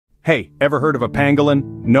Hey, ever heard of a pangolin?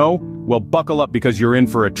 No? Well, buckle up because you're in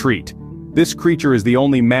for a treat. This creature is the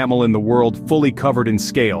only mammal in the world fully covered in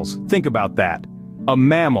scales. Think about that. A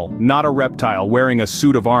mammal, not a reptile wearing a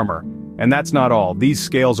suit of armor. And that's not all, these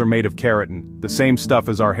scales are made of keratin, the same stuff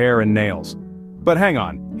as our hair and nails. But hang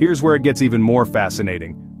on, here's where it gets even more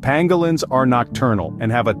fascinating. Pangolins are nocturnal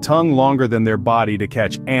and have a tongue longer than their body to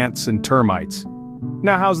catch ants and termites.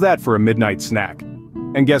 Now how's that for a midnight snack?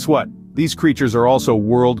 And guess what? These creatures are also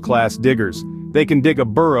world-class diggers. They can dig a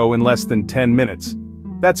burrow in less than 10 minutes.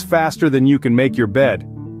 That's faster than you can make your bed.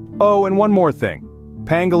 Oh, and one more thing.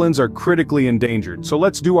 Pangolins are critically endangered, so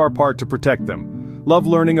let's do our part to protect them. Love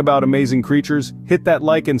learning about amazing creatures? Hit that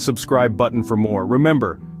like and subscribe button for more.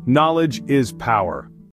 Remember, knowledge is power.